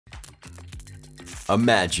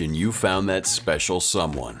Imagine you found that special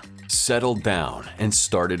someone, settled down, and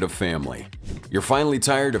started a family. You're finally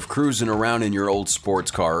tired of cruising around in your old sports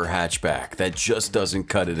car or hatchback that just doesn't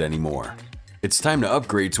cut it anymore. It's time to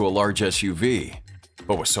upgrade to a large SUV.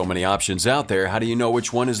 But with so many options out there, how do you know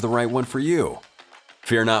which one is the right one for you?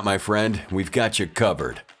 Fear not, my friend, we've got you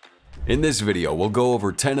covered. In this video, we'll go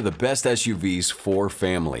over 10 of the best SUVs for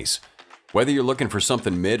families. Whether you're looking for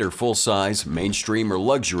something mid or full size, mainstream or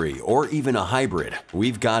luxury, or even a hybrid,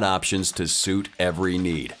 we've got options to suit every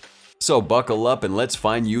need. So buckle up and let's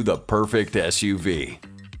find you the perfect SUV.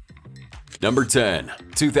 Number 10.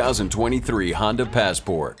 2023 Honda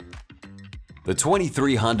Passport. The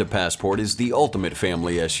 23 Honda Passport is the ultimate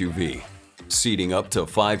family SUV, seating up to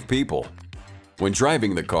 5 people. When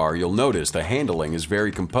driving the car, you'll notice the handling is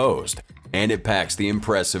very composed, and it packs the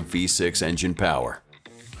impressive V6 engine power.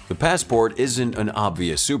 The Passport isn't an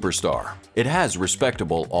obvious superstar. It has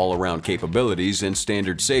respectable all-around capabilities and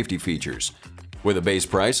standard safety features. With a base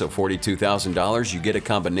price of $42,000, you get a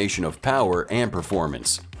combination of power and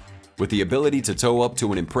performance. With the ability to tow up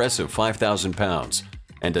to an impressive 5,000 pounds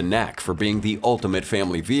and a knack for being the ultimate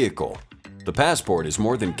family vehicle, the Passport is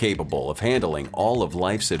more than capable of handling all of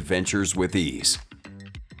life's adventures with ease.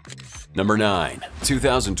 Number 9.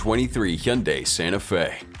 2023 Hyundai Santa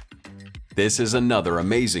Fe. This is another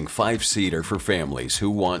amazing 5-seater for families who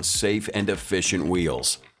want safe and efficient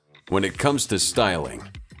wheels. When it comes to styling,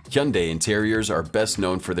 Hyundai interiors are best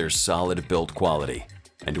known for their solid build quality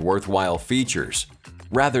and worthwhile features,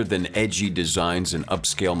 rather than edgy designs and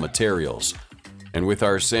upscale materials. And with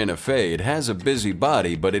our Santa Fe, it has a busy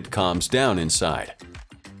body, but it calms down inside.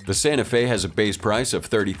 The Santa Fe has a base price of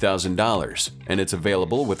 $30,000, and it's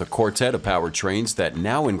available with a quartet of powertrains that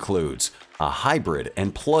now includes a hybrid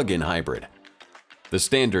and plug-in hybrid. The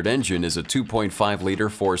standard engine is a 2.5-liter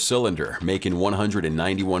 4-cylinder, making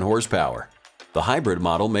 191 horsepower. The hybrid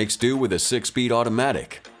model makes do with a 6-speed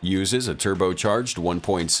automatic, uses a turbocharged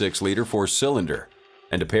 1.6-liter 4-cylinder,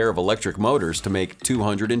 and a pair of electric motors to make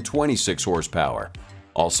 226 horsepower,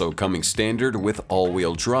 also coming standard with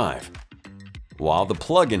all-wheel drive. While the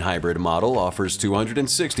plug-in hybrid model offers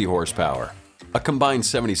 260 horsepower, a combined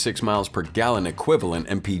 76 miles per gallon equivalent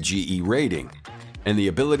MPGe rating, and the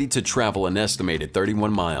ability to travel an estimated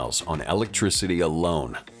 31 miles on electricity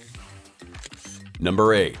alone.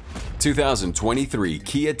 Number 8. 2023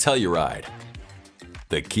 Kia Telluride.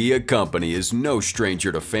 The Kia company is no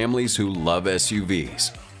stranger to families who love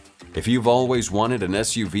SUVs. If you've always wanted an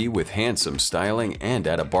SUV with handsome styling and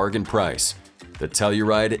at a bargain price, the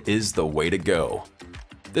Telluride is the way to go.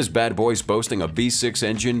 This bad boy's boasting a V6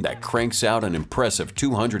 engine that cranks out an impressive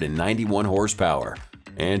 291 horsepower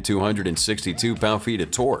and 262 pound-feet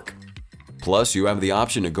of torque. Plus, you have the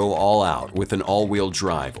option to go all out with an all-wheel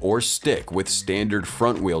drive or stick with standard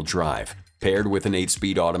front-wheel drive paired with an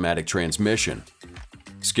 8-speed automatic transmission.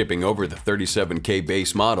 Skipping over the $37K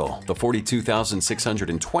base model, the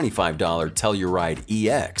 $42,625 Telluride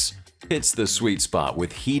EX hits the sweet spot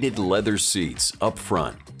with heated leather seats up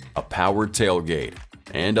front, a powered tailgate,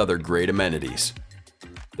 and other great amenities.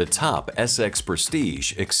 The top SX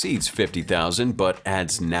Prestige exceeds $50,000 but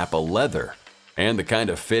adds Napa leather and the kind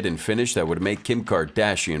of fit and finish that would make Kim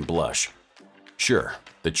Kardashian blush. Sure,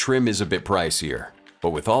 the trim is a bit pricier, but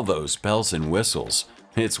with all those bells and whistles,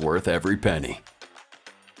 it's worth every penny.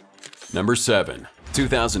 Number 7.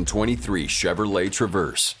 2023 Chevrolet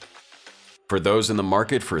Traverse. For those in the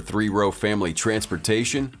market for 3-row family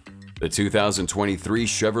transportation, the 2023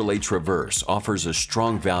 Chevrolet Traverse offers a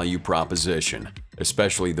strong value proposition,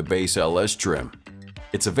 especially the base LS trim.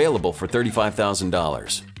 It's available for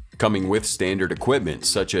 $35,000, coming with standard equipment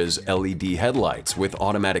such as LED headlights with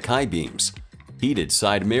automatic high beams, heated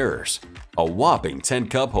side mirrors, a whopping 10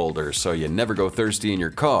 cup holders so you never go thirsty in your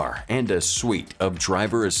car, and a suite of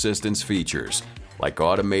driver assistance features like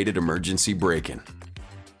automated emergency braking.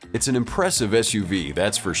 It's an impressive SUV,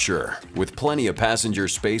 that's for sure, with plenty of passenger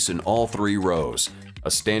space in all 3 rows,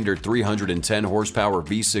 a standard 310 horsepower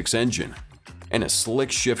V6 engine, and a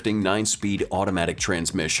slick shifting 9-speed automatic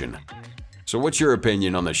transmission. So what's your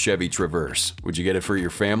opinion on the Chevy Traverse? Would you get it for your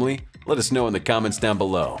family? Let us know in the comments down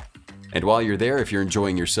below. And while you're there, if you're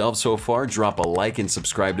enjoying yourself so far, drop a like and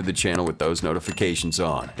subscribe to the channel with those notifications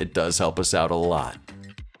on. It does help us out a lot.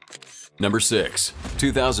 Number 6.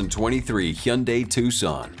 2023 Hyundai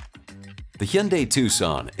Tucson. The Hyundai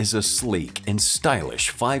Tucson is a sleek and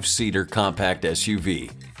stylish 5-seater compact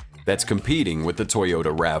SUV that's competing with the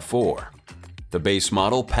Toyota RAV4. The base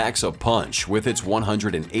model packs a punch with its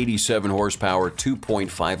 187 horsepower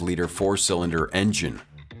 2.5-liter 4-cylinder engine,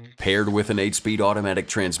 paired with an 8-speed automatic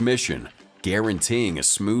transmission, guaranteeing a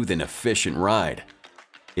smooth and efficient ride.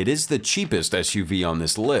 It is the cheapest SUV on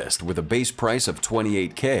this list with a base price of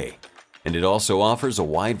 $28K, and it also offers a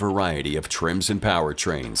wide variety of trims and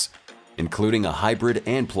powertrains, including a hybrid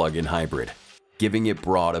and plug-in hybrid, giving it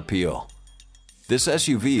broad appeal. This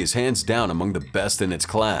SUV is hands down among the best in its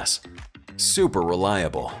class. Super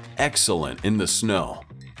reliable, excellent in the snow,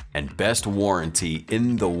 and best warranty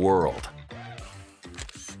in the world.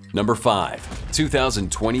 Number 5.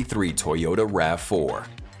 2023 Toyota RAV4.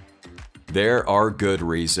 There are good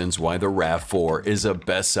reasons why the RAV4 is a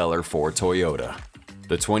bestseller for Toyota.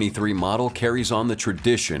 The 23 model carries on the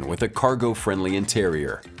tradition with a cargo-friendly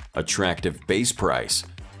interior, attractive base price,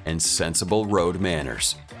 and sensible road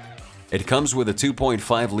manners. It comes with a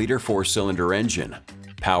 2.5-liter four-cylinder engine,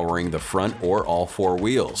 powering the front or all four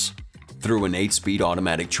wheels, through an 8-speed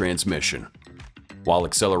automatic transmission. While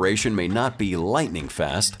acceleration may not be lightning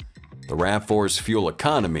fast, the RAV4's fuel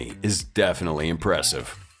economy is definitely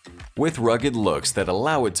impressive. With rugged looks that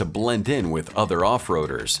allow it to blend in with other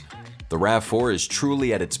off-roaders, the RAV4 is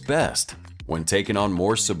truly at its best when taking on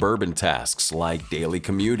more suburban tasks like daily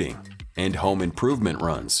commuting and home improvement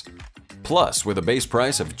runs. Plus, with a base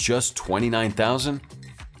price of just $29,000,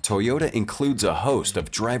 Toyota includes a host of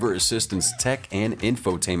driver assistance tech and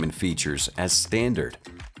infotainment features as standard,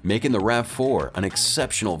 making the RAV4 an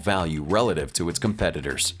exceptional value relative to its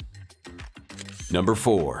competitors. Number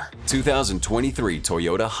 4. 2023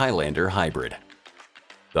 Toyota Highlander Hybrid.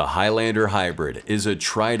 The Highlander Hybrid is a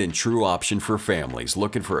tried and true option for families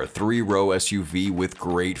looking for a 3-row SUV with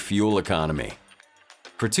great fuel economy.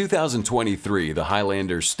 For 2023, the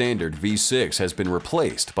Highlander's standard V6 has been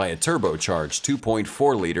replaced by a turbocharged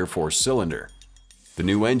 2.4-liter four-cylinder. The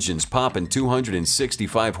new engines pop in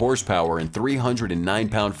 265 horsepower and 309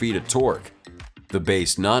 pound-feet of torque. The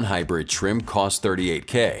base non-hybrid trim costs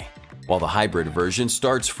 $38K, while the hybrid version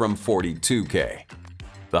starts from $42K.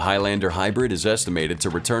 The Highlander Hybrid is estimated to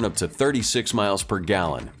return up to 36 miles per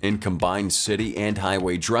gallon in combined city and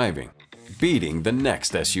highway driving, beating the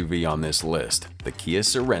next SUV on this list, the Kia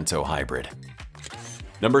Sorento Hybrid.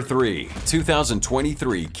 Number 3.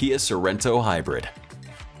 2023 Kia Sorento Hybrid.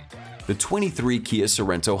 The 23 Kia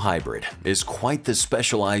Sorento Hybrid is quite the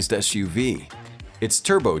specialized SUV. Its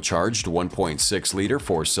turbocharged 1.6-liter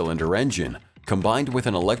four-cylinder engine, combined with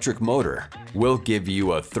an electric motor, will give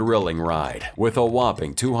you a thrilling ride with a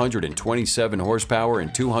whopping 227 horsepower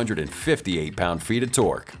and 258 pound-feet of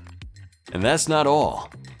torque. And that's not all.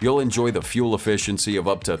 You'll enjoy the fuel efficiency of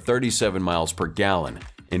up to 37 miles per gallon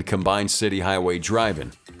in combined city highway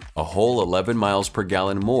driving, a whole 11 miles per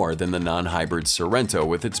gallon more than the non-hybrid Sorento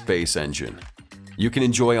with its base engine. You can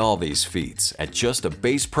enjoy all these feats at just a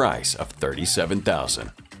base price of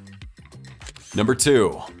 $37,000. Number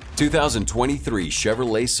 2. 2023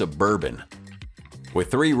 Chevrolet Suburban.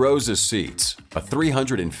 With 3 rows of seats, a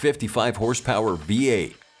 355 horsepower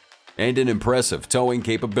V8, and an impressive towing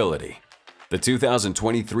capability, the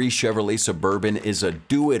 2023 Chevrolet Suburban is a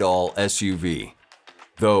do-it-all SUV.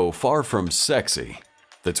 Though far from sexy,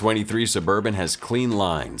 the 23 Suburban has clean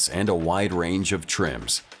lines and a wide range of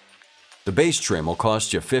trims. The base trim will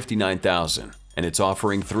cost you $59,000, and it's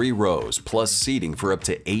offering 3 rows plus seating for up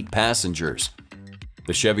to 8 passengers.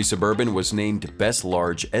 The Chevy Suburban was named Best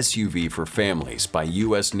Large SUV for Families by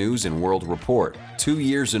U.S. News & World Report 2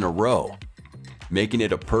 years in a row, making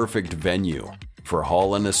it a perfect venue for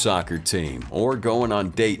hauling a soccer team or going on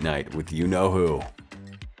date night with you-know-who.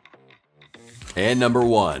 And number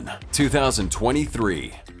 1.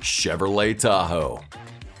 2023 Chevrolet Tahoe.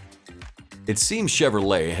 It seems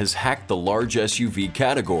Chevrolet has hacked the large SUV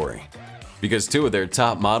category, because 2 of their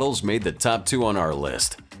top models made the top 2 on our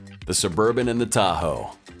list, the Suburban and the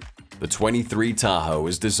Tahoe. The 23 Tahoe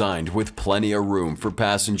is designed with plenty of room for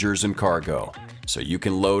passengers and cargo, so you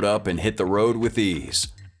can load up and hit the road with ease.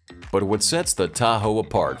 But what sets the Tahoe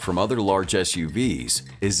apart from other large SUVs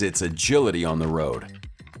is its agility on the road,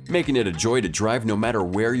 making it a joy to drive no matter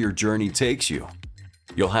where your journey takes you.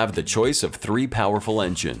 You'll have the choice of 3 powerful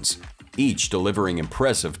engines, each delivering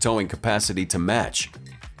impressive towing capacity to match.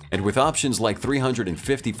 And with options like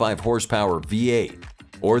 355 horsepower V8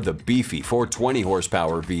 or the beefy 420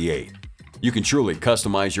 horsepower V8, you can truly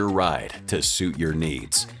customize your ride to suit your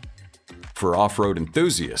needs. For off-road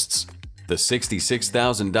enthusiasts, the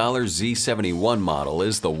 $66,000 Z71 model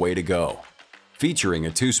is the way to go, featuring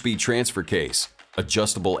a 2-speed transfer case,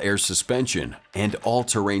 adjustable air suspension, and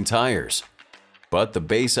all-terrain tires. But the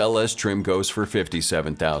base LS trim goes for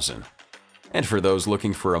 $57,000. And for those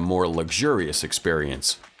looking for a more luxurious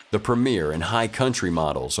experience, the Premier and High Country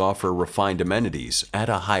models offer refined amenities at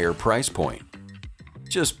a higher price point.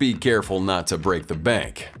 Just be careful not to break the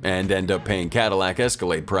bank and end up paying Cadillac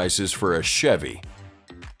Escalade prices for a Chevy.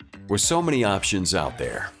 With so many options out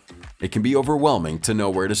there, it can be overwhelming to know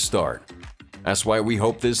where to start. That's why we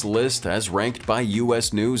hope this list, as ranked by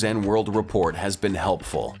US News and World Report, has been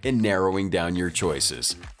helpful in narrowing down your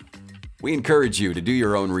choices. We encourage you to do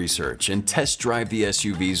your own research and test drive the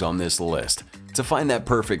SUVs on this list to find that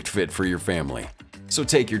perfect fit for your family. So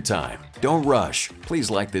take your time, don't rush, please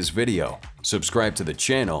like this video, subscribe to the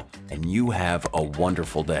channel, and you have a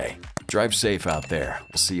wonderful day. Drive safe out there.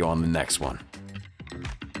 We'll see you on the next one.